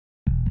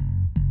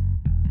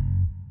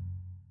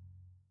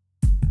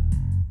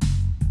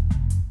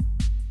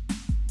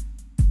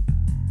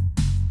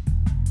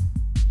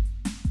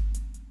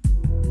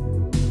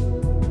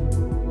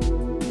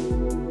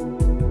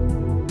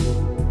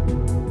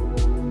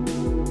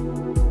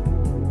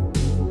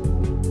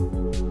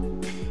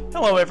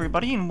Hello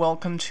everybody and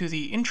welcome to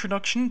the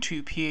Introduction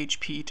to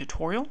PHP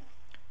tutorial.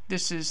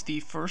 This is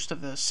the first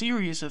of a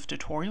series of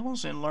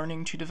tutorials in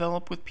learning to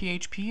develop with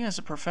PHP as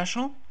a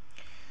professional.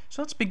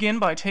 So let's begin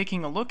by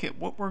taking a look at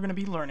what we're going to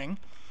be learning.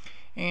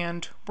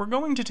 And we're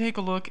going to take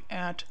a look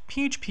at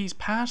PHP's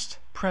past,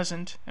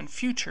 present, and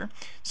future,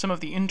 some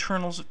of the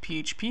internals of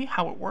PHP,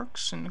 how it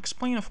works, and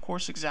explain of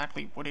course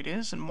exactly what it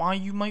is and why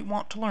you might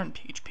want to learn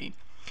PHP.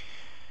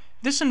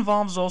 This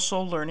involves also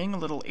learning a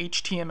little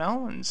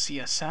HTML and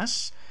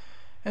CSS,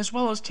 as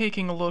well as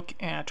taking a look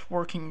at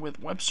working with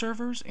web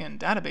servers and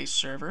database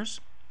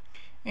servers,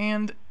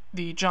 and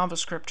the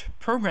JavaScript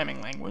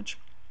programming language.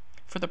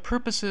 For the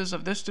purposes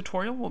of this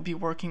tutorial, we'll be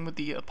working with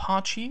the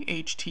Apache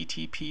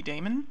HTTP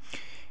daemon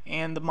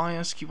and the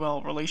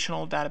MySQL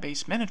relational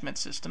database management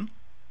system.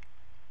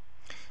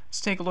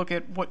 Let's take a look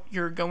at what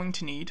you're going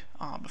to need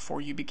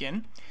before you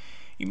begin.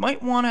 You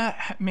might want to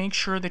make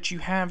sure that you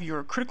have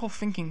your critical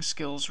thinking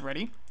skills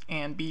ready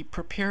and be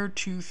prepared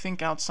to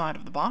think outside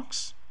of the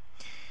box.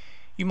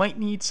 You might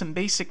need some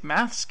basic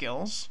math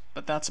skills,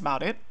 but that's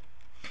about it.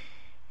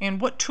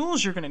 And what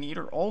tools you're going to need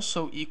are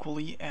also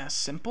equally as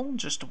simple,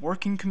 just a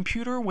working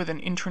computer with an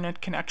internet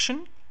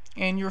connection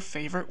and your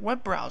favorite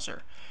web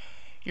browser.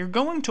 You're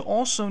going to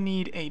also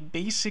need a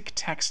basic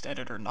text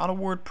editor, not a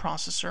word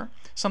processor,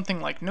 something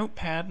like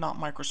Notepad, not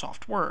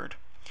Microsoft Word.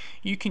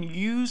 You can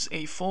use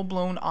a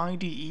full-blown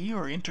IDE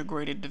or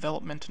integrated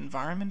development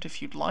environment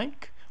if you'd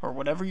like, or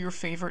whatever your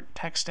favorite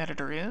text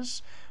editor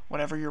is.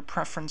 Whatever your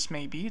preference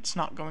may be, it's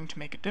not going to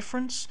make a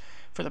difference.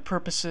 For the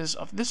purposes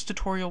of this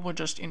tutorial, we're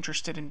just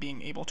interested in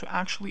being able to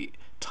actually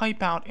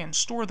type out and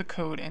store the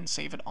code and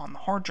save it on the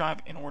hard drive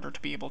in order to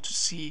be able to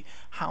see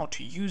how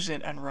to use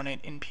it and run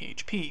it in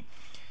PHP.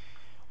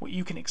 What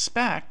you can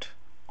expect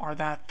are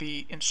that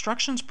the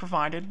instructions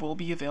provided will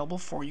be available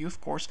for you,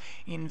 of course,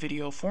 in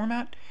video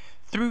format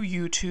through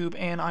YouTube,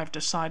 and I've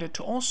decided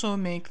to also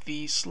make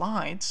the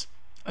slides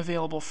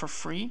available for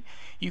free.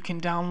 You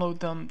can download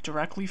them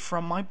directly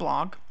from my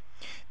blog.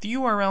 The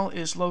URL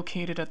is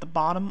located at the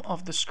bottom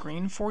of the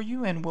screen for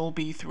you and will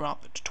be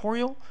throughout the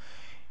tutorial.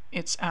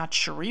 It's at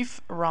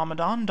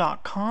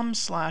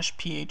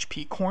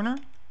shariframadan.com/phpcorner.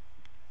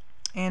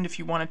 And if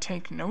you want to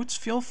take notes,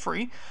 feel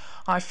free.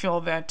 I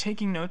feel that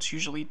taking notes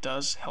usually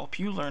does help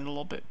you learn a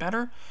little bit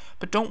better,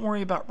 but don't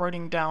worry about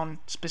writing down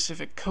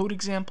specific code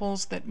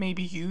examples that may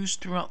be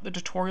used throughout the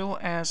tutorial,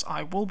 as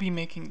I will be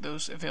making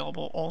those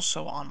available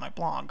also on my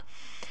blog.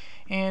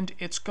 And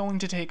it's going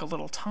to take a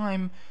little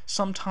time,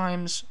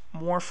 sometimes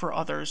more for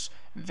others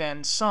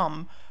than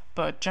some,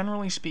 but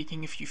generally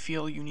speaking, if you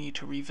feel you need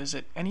to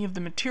revisit any of the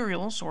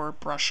materials or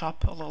brush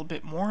up a little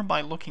bit more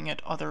by looking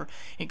at other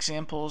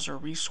examples or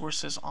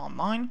resources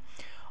online,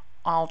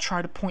 I'll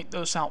try to point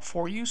those out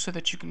for you so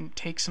that you can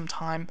take some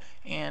time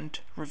and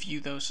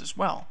review those as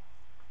well.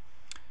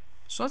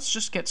 So let's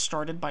just get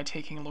started by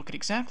taking a look at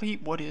exactly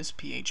what is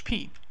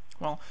PHP.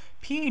 Well,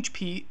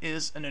 PHP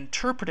is an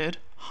interpreted,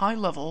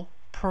 high-level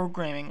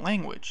programming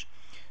language.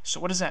 So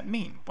what does that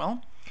mean?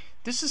 Well,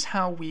 this is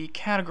how we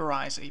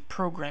categorize a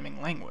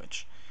programming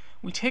language.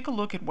 We take a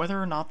look at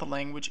whether or not the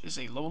language is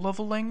a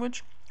low-level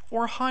language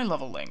or a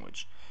high-level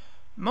language.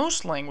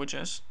 Most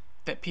languages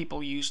that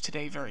people use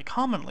today very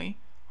commonly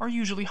are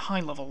usually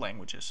high-level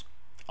languages.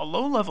 A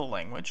low-level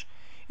language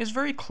is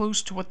very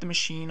close to what the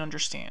machine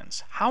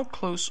understands. How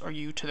close are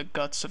you to the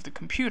guts of the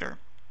computer?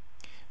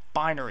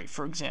 Binary,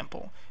 for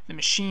example, the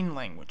machine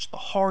language, the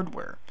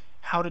hardware,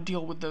 how to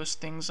deal with those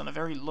things on a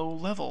very low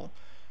level.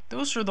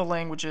 Those are the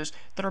languages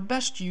that are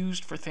best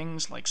used for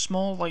things like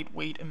small,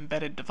 lightweight,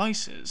 embedded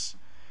devices.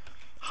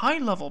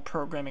 High-level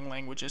programming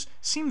languages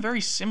seem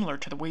very similar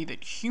to the way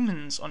that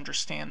humans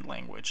understand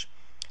language.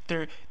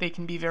 They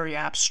can be very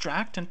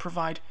abstract and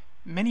provide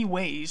many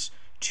ways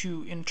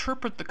to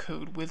interpret the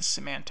code with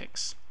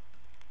semantics.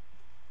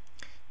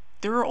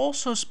 There are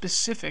also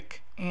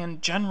specific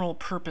and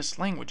general-purpose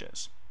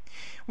languages.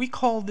 We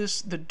call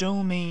this the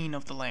domain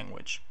of the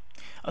language.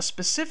 A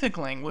specific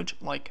language,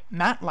 like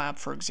MATLAB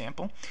for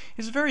example,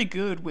 is very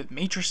good with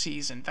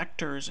matrices and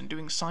vectors and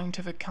doing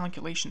scientific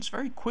calculations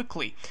very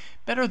quickly,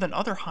 better than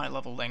other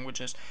high-level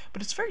languages,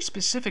 but it's very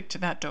specific to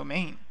that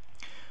domain.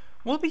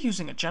 We'll be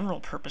using a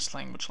general-purpose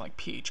language like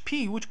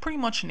PHP, which pretty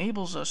much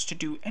enables us to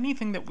do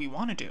anything that we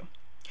want to do.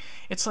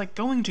 It's like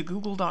going to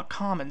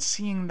google.com and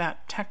seeing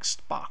that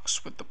text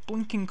box with the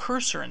blinking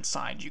cursor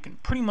inside. You can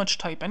pretty much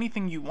type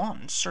anything you want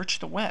and search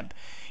the web.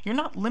 You're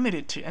not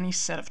limited to any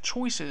set of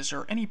choices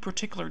or any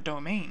particular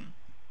domain.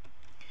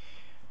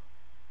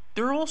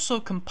 There are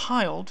also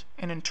compiled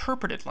and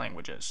interpreted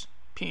languages.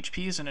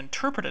 PHP is an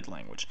interpreted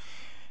language.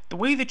 The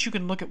way that you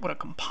can look at what a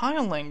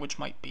compiled language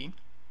might be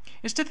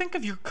is to think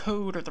of your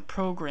code or the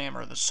program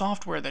or the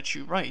software that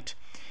you write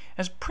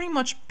as pretty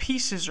much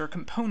pieces or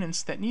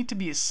components that need to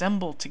be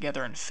assembled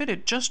together and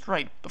fitted just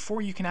right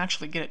before you can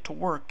actually get it to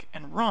work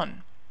and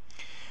run.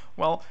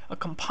 Well, a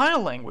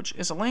compile language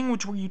is a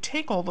language where you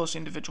take all those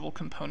individual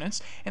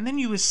components and then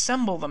you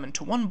assemble them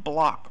into one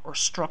block or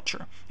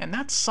structure, and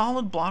that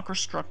solid block or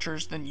structure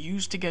is then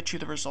used to get you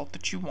the result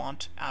that you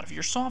want out of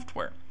your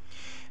software.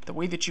 The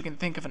way that you can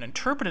think of an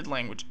interpreted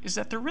language is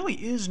that there really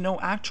is no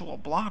actual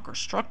block or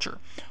structure.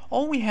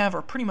 All we have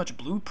are pretty much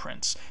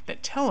blueprints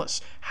that tell us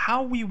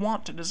how we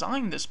want to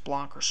design this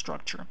block or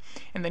structure.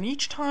 And then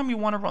each time we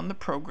want to run the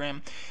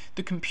program,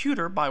 the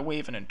computer, by way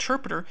of an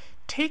interpreter,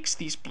 takes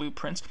these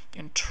blueprints,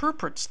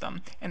 interprets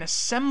them, and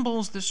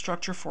assembles this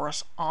structure for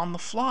us on the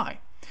fly.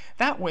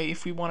 That way,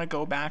 if we want to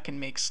go back and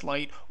make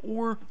slight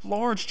or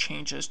large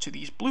changes to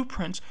these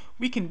blueprints,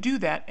 we can do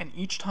that, and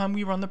each time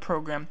we run the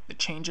program, the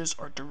changes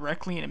are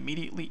directly and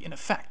immediately in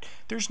effect.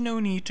 There's no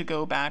need to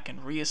go back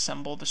and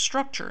reassemble the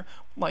structure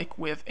like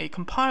with a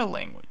compile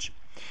language.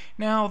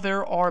 Now,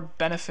 there are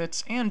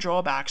benefits and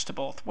drawbacks to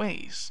both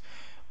ways.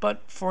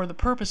 But for the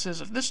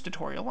purposes of this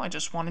tutorial, I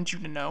just wanted you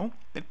to know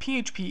that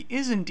PHP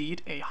is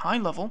indeed a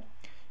high-level,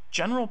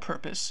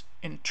 general-purpose,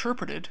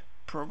 interpreted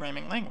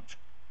programming language.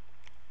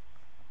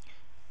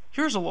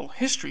 Here's a little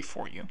history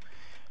for you.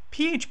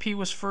 PHP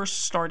was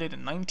first started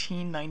in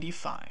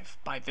 1995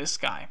 by this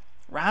guy,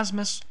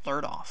 Rasmus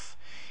Lertoff.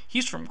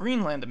 He's from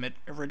Greenland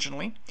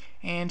originally,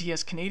 and he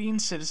has Canadian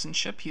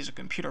citizenship. He's a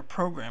computer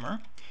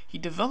programmer. He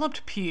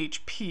developed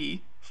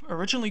PHP,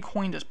 originally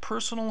coined as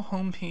personal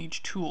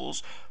homepage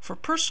tools, for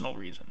personal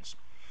reasons.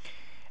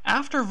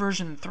 After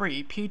version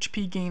 3,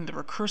 PHP gained the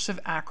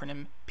recursive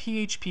acronym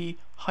PHP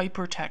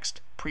Hypertext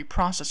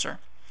Preprocessor.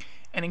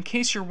 And in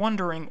case you're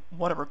wondering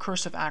what a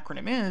recursive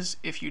acronym is,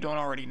 if you don't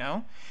already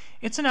know,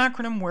 it's an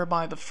acronym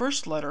whereby the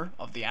first letter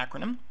of the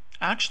acronym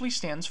actually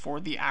stands for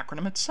the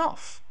acronym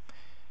itself.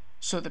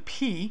 So the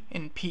P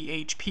in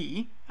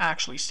PHP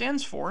actually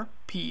stands for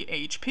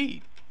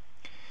PHP.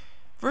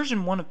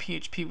 Version 1 of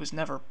PHP was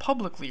never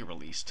publicly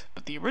released,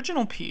 but the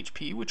original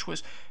PHP, which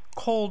was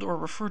called or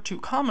referred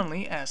to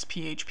commonly as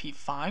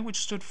PHP-5,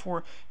 which stood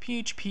for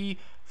PHP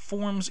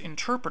Forms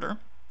Interpreter,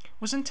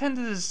 was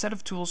intended as a set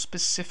of tools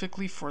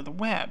specifically for the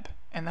web,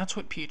 and that's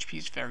what PHP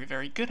is very,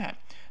 very good at,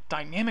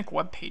 dynamic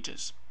web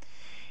pages.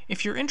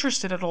 If you're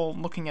interested at all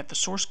in looking at the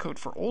source code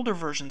for older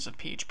versions of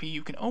PHP,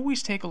 you can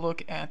always take a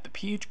look at the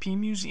PHP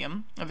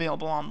Museum,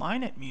 available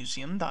online at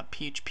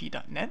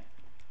museum.php.net.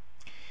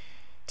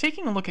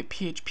 Taking a look at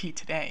PHP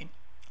today,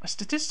 a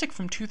statistic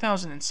from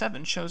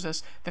 2007 shows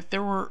us that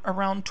there were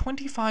around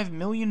 25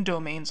 million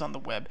domains on the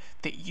web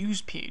that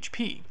use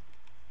PHP.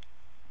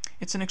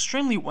 It's an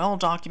extremely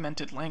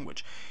well-documented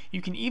language.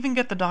 You can even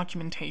get the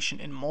documentation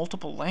in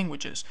multiple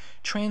languages,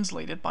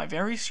 translated by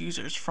various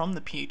users from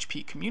the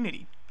PHP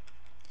community.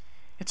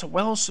 It's a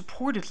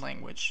well-supported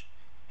language,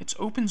 it's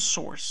open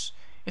source,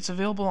 it's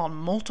available on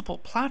multiple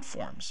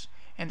platforms,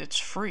 and it's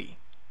free.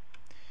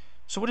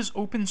 So what is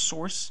open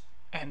source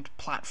and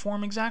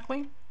platform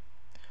exactly?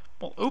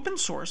 Well, open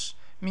source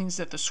means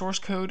that the source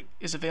code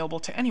is available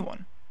to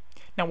anyone.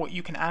 Now, what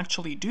you can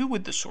actually do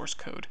with the source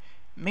code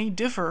may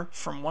differ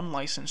from one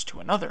license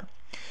to another.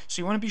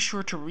 So you want to be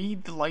sure to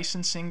read the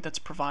licensing that's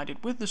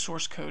provided with the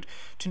source code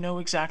to know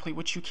exactly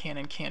what you can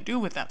and can't do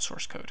with that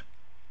source code.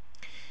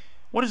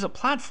 What is a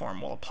platform?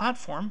 Well, a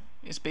platform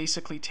is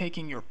basically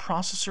taking your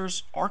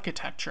processor's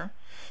architecture,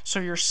 so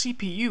your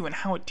CPU and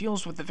how it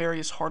deals with the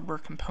various hardware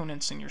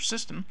components in your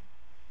system,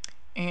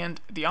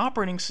 and the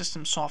operating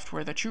system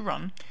software that you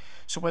run.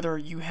 So whether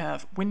you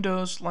have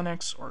Windows,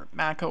 Linux, or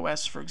Mac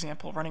OS, for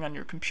example, running on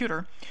your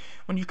computer,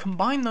 when you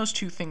combine those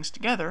two things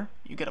together,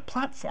 you get a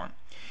platform.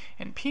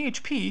 And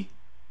PHP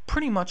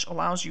pretty much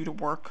allows you to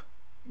work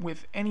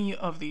with any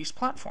of these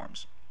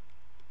platforms.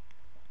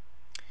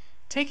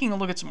 Taking a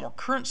look at some more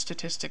current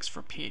statistics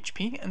for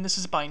PHP, and this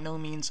is by no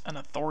means an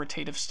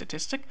authoritative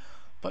statistic,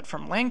 but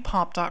from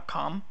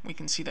langpop.com we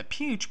can see that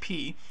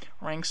PHP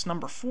ranks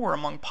number 4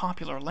 among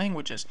popular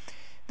languages.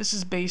 This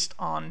is based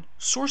on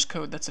source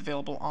code that's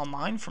available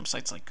online from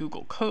sites like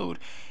Google Code,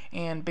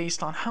 and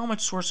based on how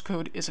much source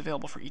code is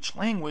available for each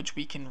language,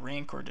 we can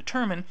rank or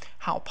determine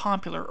how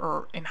popular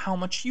or in how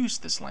much use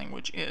this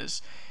language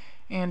is.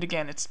 And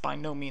again, it's by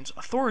no means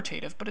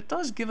authoritative, but it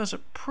does give us a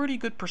pretty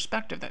good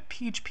perspective that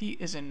PHP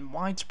is in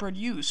widespread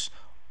use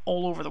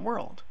all over the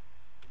world.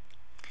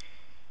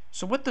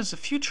 So what does the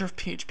future of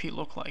PHP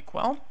look like?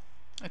 Well,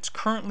 it's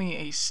currently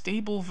a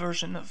stable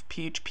version of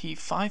PHP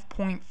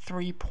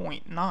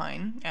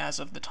 5.3.9 as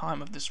of the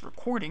time of this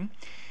recording,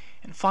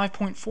 and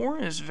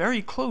 5.4 is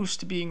very close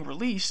to being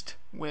released,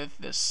 with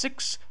the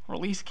 6th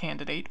release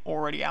candidate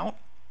already out.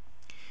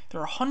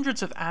 There are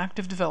hundreds of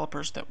active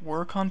developers that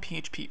work on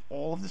PHP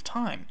all of the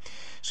time,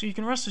 so you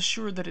can rest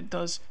assured that it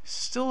does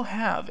still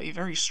have a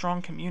very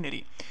strong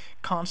community,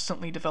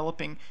 constantly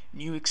developing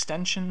new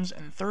extensions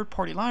and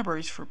third-party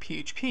libraries for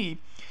PHP,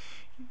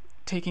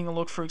 taking a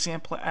look, for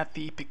example, at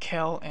the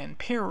Pickle and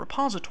Pear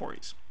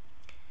repositories.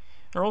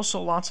 There are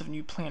also lots of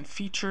new planned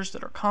features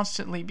that are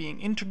constantly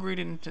being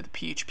integrated into the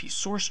PHP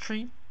source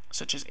tree,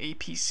 such as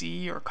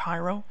APC or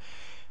Cairo.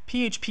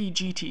 PHP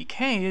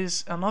GTK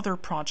is another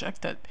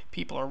project that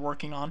people are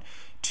working on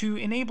to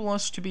enable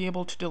us to be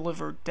able to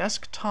deliver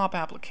desktop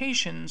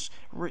applications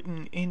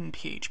written in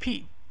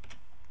PHP.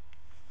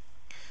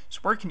 So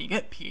where can you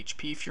get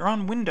PHP? If you're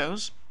on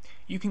Windows,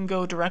 you can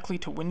go directly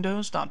to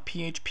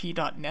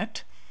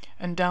windows.php.net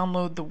and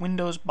download the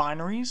Windows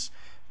binaries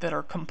that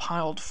are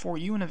compiled for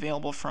you and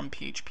available from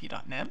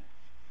php.net.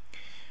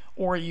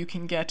 Or you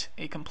can get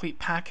a complete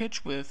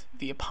package with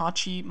the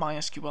Apache,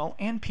 MySQL,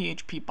 and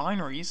PHP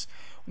binaries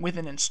with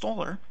an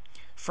installer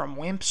from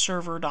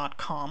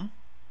wampserver.com.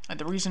 And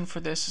the reason for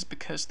this is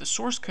because the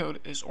source code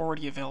is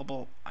already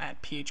available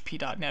at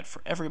php.net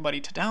for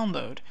everybody to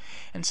download.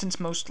 And since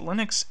most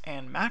Linux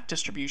and Mac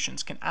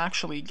distributions can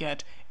actually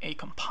get a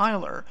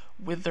compiler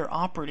with their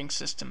operating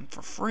system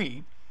for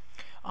free,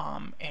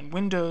 and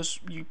Windows,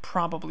 you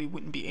probably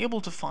wouldn't be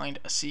able to find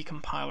a C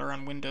compiler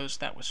on Windows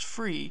that was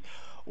free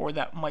or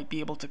that might be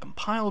able to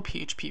compile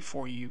PHP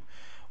for you.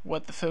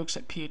 What the folks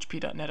at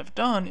php.net have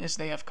done is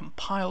they have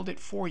compiled it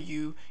for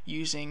you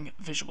using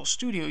Visual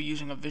Studio,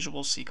 using a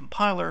Visual C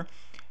compiler,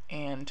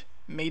 and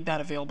made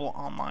that available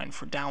online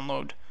for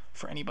download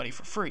for anybody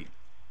for free.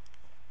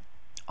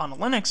 On a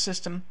Linux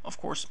system, of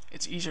course,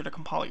 it's easier to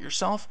compile it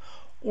yourself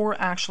or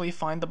actually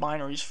find the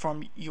binaries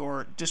from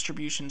your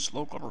distribution's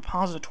local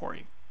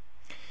repository.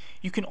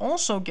 You can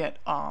also get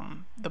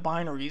the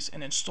binaries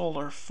and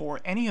installer for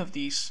any of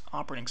these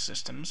operating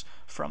systems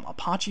from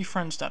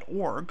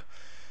ApacheFriends.org.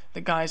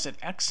 The guys at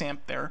XAMPP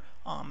there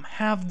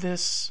have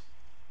this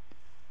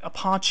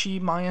Apache,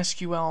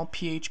 MySQL,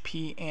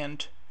 PHP,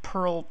 and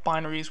Perl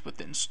binaries with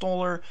the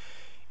installer.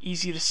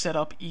 Easy to set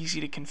up, easy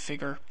to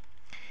configure.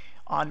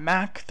 On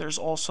Mac, there's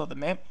also the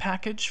MAMP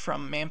package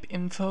from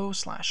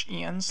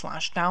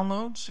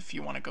mampinfo/en/downloads if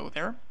you want to go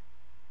there.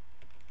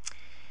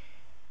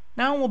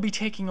 Now we'll be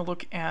taking a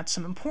look at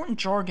some important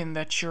jargon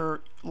that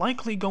you're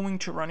likely going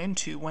to run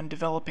into when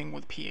developing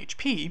with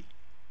PHP.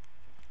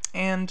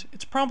 And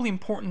it's probably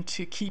important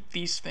to keep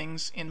these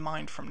things in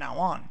mind from now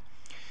on.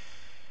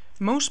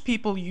 Most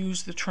people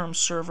use the term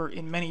server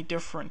in many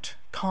different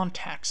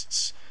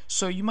contexts,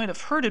 so you might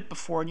have heard it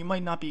before and you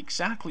might not be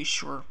exactly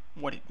sure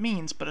what it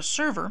means, but a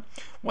server,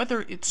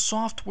 whether it's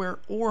software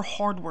or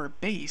hardware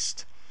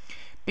based,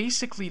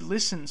 basically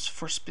listens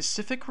for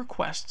specific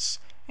requests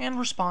and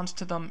responds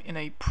to them in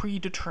a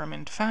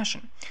predetermined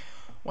fashion.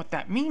 What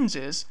that means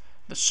is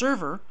the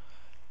server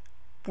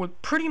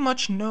would pretty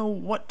much know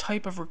what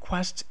type of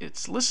requests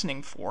it's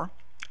listening for,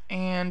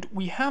 and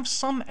we have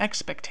some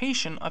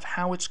expectation of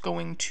how it's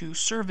going to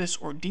service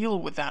or deal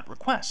with that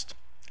request.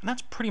 And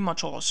that's pretty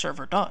much all a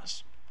server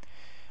does.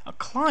 A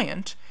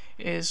client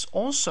is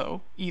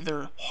also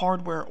either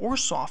hardware or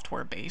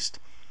software based,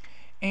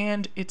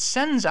 and it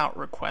sends out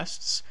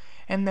requests,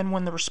 and then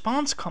when the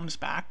response comes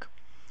back,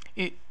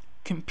 it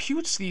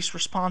computes these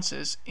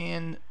responses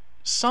in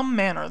some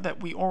manner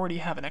that we already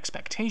have an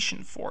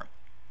expectation for.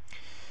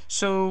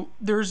 So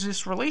there's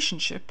this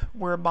relationship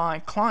whereby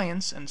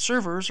clients and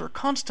servers are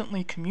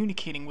constantly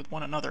communicating with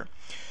one another.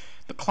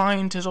 The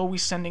client is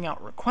always sending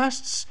out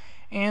requests,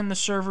 and the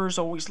server is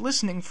always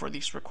listening for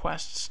these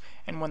requests,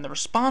 and when the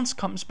response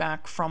comes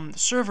back from the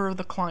server,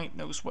 the client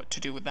knows what to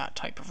do with that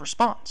type of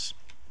response.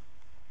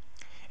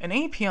 An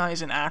API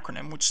is an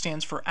acronym which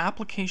stands for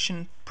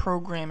Application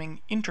Programming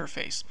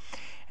Interface,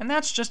 and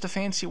that's just a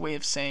fancy way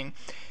of saying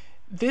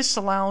this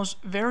allows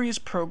various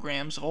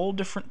programs of all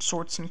different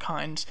sorts and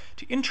kinds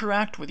to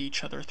interact with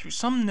each other through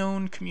some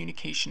known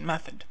communication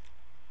method.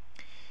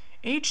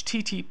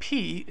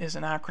 HTTP is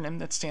an acronym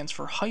that stands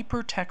for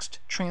Hypertext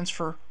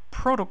Transfer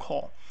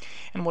Protocol,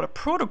 and what a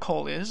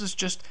protocol is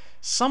just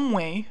some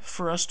way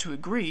for us to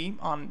agree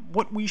on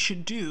what we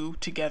should do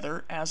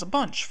together as a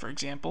bunch. For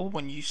example,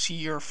 when you see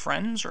your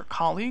friends or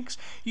colleagues,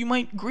 you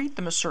might greet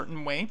them a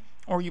certain way,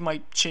 or you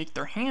might shake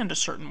their hand a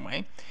certain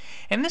way,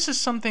 and this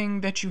is something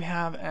that you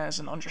have as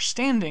an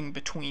understanding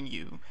between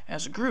you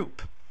as a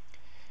group.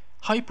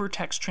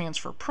 Hypertext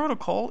Transfer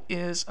Protocol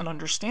is an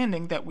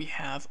understanding that we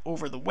have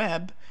over the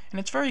web, and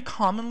it's very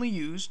commonly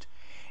used,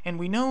 and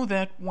we know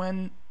that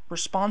when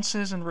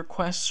responses and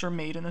requests are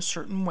made in a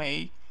certain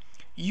way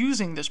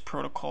using this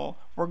protocol,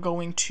 we're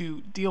going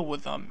to deal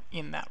with them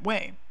in that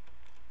way.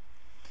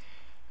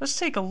 Let's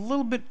take a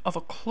little bit of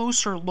a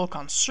closer look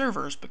on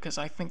servers, because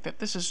I think that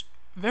this is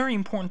very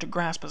important to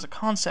grasp as a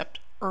concept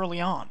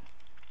early on.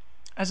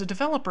 As a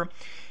developer,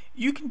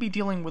 you can be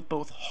dealing with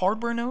both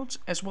hardware nodes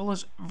as well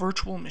as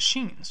virtual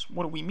machines.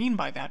 What do we mean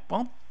by that?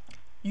 Well,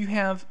 you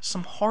have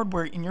some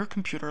hardware in your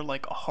computer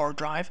like a hard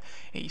drive,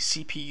 a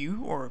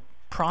CPU or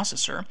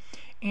processor,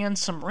 and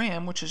some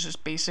RAM, which is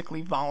just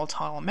basically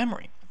volatile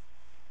memory.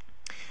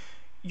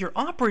 Your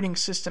operating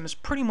system is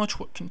pretty much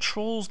what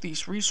controls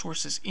these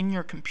resources in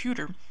your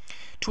computer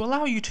to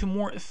allow you to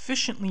more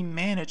efficiently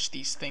manage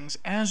these things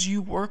as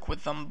you work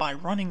with them by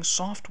running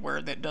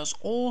software that does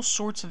all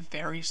sorts of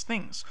various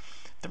things.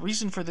 The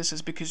reason for this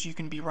is because you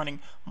can be running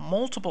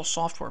multiple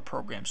software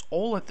programs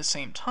all at the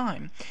same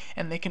time,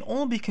 and they can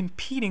all be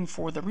competing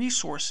for the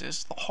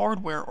resources, the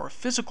hardware or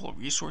physical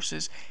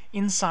resources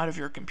inside of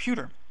your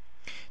computer.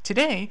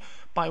 Today,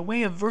 by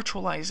way of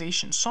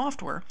virtualization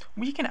software,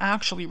 we can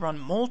actually run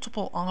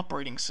multiple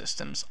operating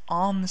systems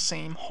on the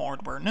same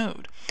hardware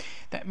node.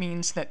 That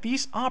means that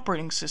these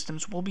operating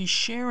systems will be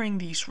sharing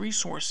these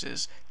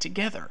resources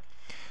together.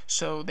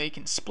 So they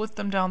can split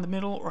them down the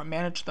middle or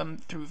manage them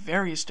through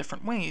various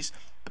different ways.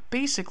 But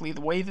basically,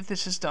 the way that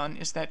this is done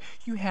is that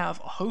you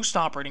have a host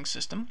operating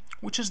system,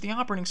 which is the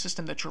operating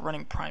system that you're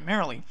running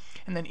primarily,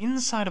 and then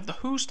inside of the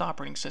host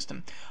operating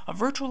system, a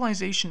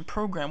virtualization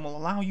program will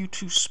allow you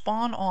to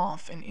spawn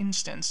off an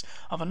instance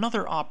of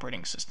another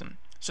operating system.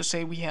 So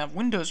say we have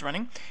Windows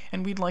running,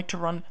 and we'd like to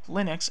run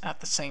Linux at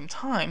the same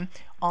time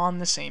on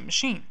the same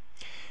machine.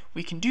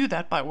 We can do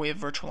that by way of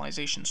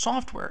virtualization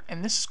software,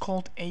 and this is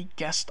called a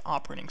guest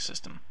operating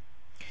system.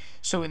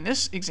 So in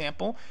this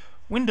example,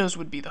 Windows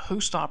would be the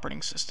host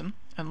operating system,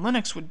 and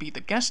Linux would be the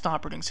guest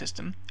operating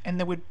system, and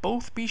they would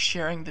both be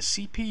sharing the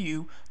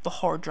CPU, the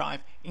hard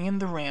drive,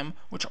 and the RAM,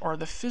 which are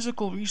the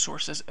physical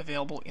resources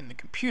available in the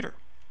computer.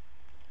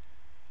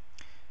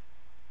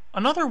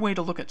 Another way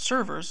to look at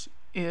servers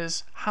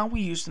is how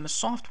we use them as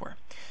software.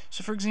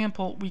 So for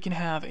example, we can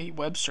have a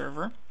web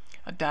server,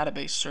 a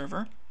database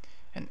server,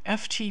 an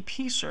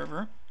FTP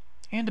server,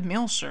 and a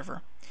mail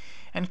server.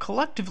 And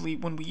collectively,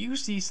 when we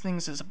use these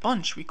things as a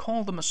bunch, we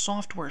call them a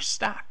software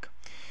stack.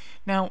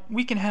 Now,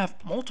 we can have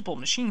multiple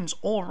machines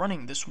all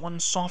running this one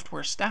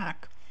software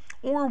stack,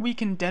 or we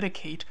can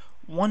dedicate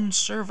one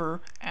server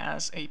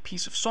as a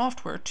piece of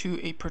software to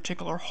a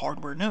particular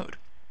hardware node.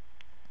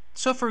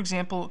 So for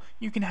example,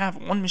 you can have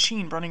one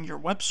machine running your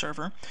web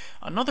server,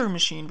 another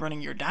machine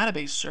running your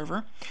database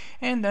server,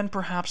 and then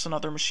perhaps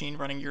another machine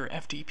running your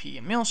FTP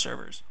and mail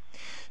servers.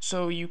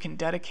 So you can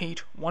dedicate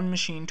one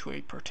machine to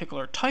a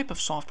particular type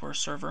of software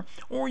server,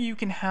 or you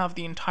can have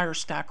the entire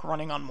stack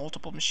running on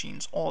multiple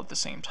machines all at the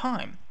same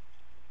time.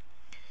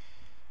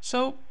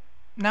 So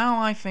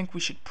now I think we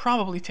should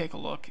probably take a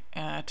look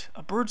at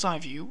a bird's eye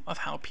view of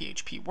how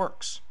PHP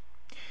works.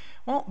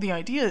 Well, the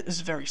idea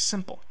is very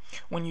simple.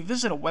 When you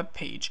visit a web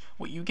page,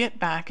 what you get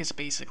back is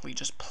basically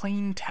just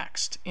plain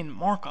text in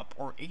markup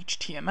or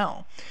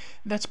HTML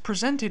that's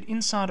presented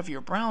inside of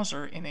your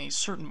browser in a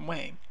certain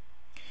way.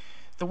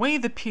 The way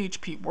that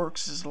PHP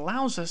works is it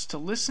allows us to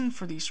listen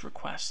for these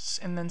requests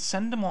and then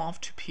send them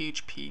off to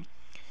PHP.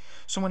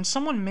 So when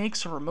someone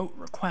makes a remote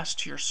request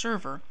to your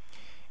server,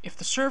 if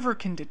the server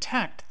can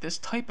detect this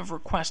type of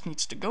request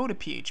needs to go to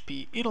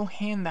PHP, it'll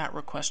hand that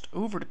request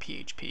over to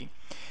PHP.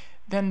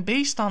 Then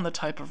based on the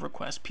type of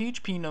request,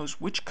 PHP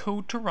knows which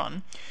code to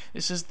run.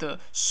 This is the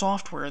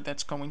software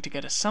that's going to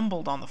get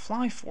assembled on the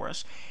fly for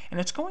us,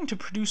 and it's going to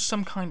produce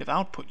some kind of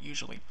output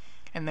usually.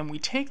 And then we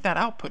take that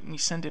output and we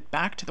send it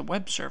back to the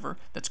web server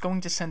that's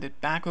going to send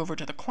it back over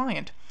to the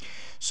client.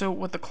 So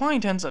what the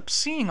client ends up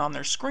seeing on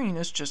their screen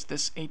is just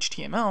this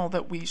HTML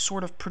that we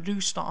sort of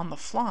produced on the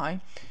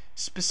fly,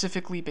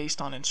 specifically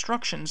based on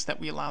instructions that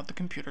we allowed the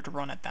computer to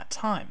run at that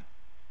time.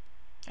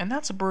 And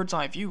that's a bird's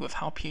eye view of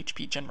how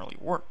PHP generally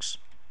works.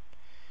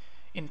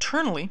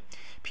 Internally,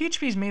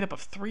 PHP is made up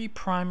of three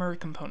primary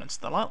components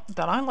that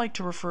I like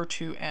to refer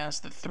to as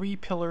the three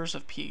pillars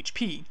of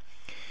PHP.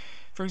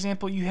 For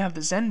example, you have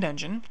the Zend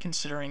engine,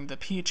 considering the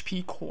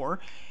PHP core,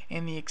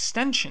 and the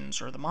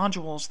extensions, or the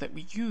modules that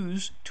we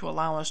use to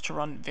allow us to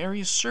run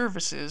various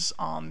services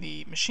on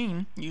the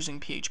machine using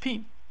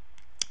PHP.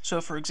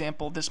 So for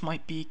example, this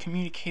might be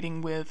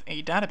communicating with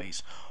a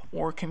database,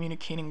 or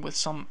communicating with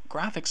some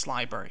graphics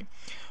library,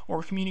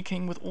 or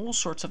communicating with all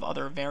sorts of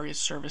other various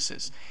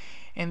services.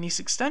 And these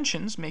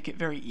extensions make it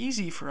very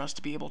easy for us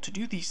to be able to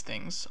do these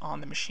things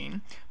on the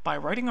machine by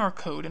writing our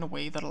code in a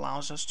way that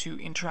allows us to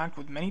interact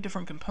with many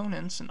different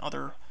components and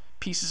other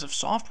pieces of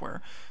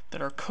software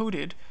that are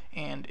coded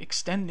and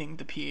extending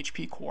the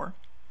PHP core.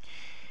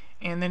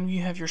 And then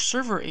you have your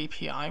server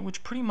API,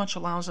 which pretty much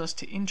allows us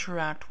to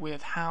interact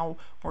with how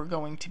we're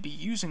going to be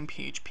using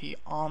PHP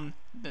on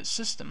the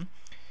system.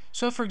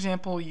 So for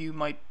example, you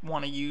might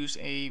want to use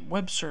a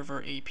web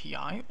server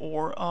API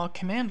or a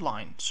command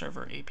line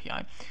server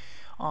API.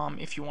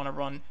 If you want to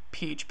run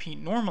PHP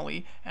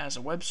normally as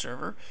a web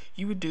server,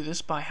 you would do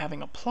this by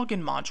having a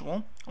plugin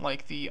module,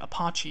 like the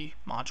Apache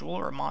module,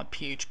 or mod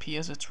PHP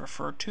as it's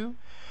referred to,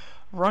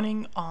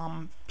 running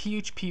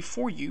PHP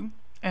for you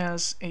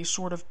as a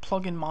sort of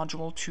plugin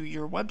module to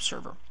your web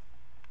server.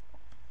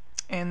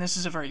 And this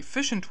is a very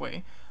efficient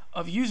way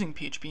of using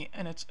PHP,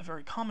 and it's a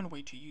very common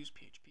way to use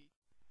PHP.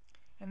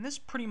 And this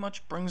pretty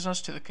much brings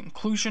us to the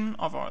conclusion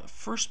of our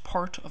first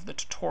part of the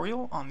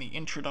tutorial on the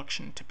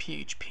introduction to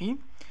PHP.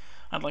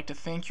 I'd like to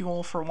thank you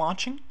all for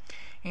watching,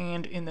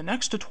 and in the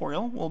next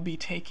tutorial we'll be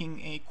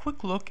taking a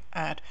quick look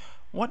at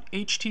what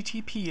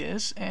HTTP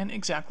is and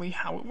exactly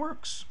how it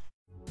works.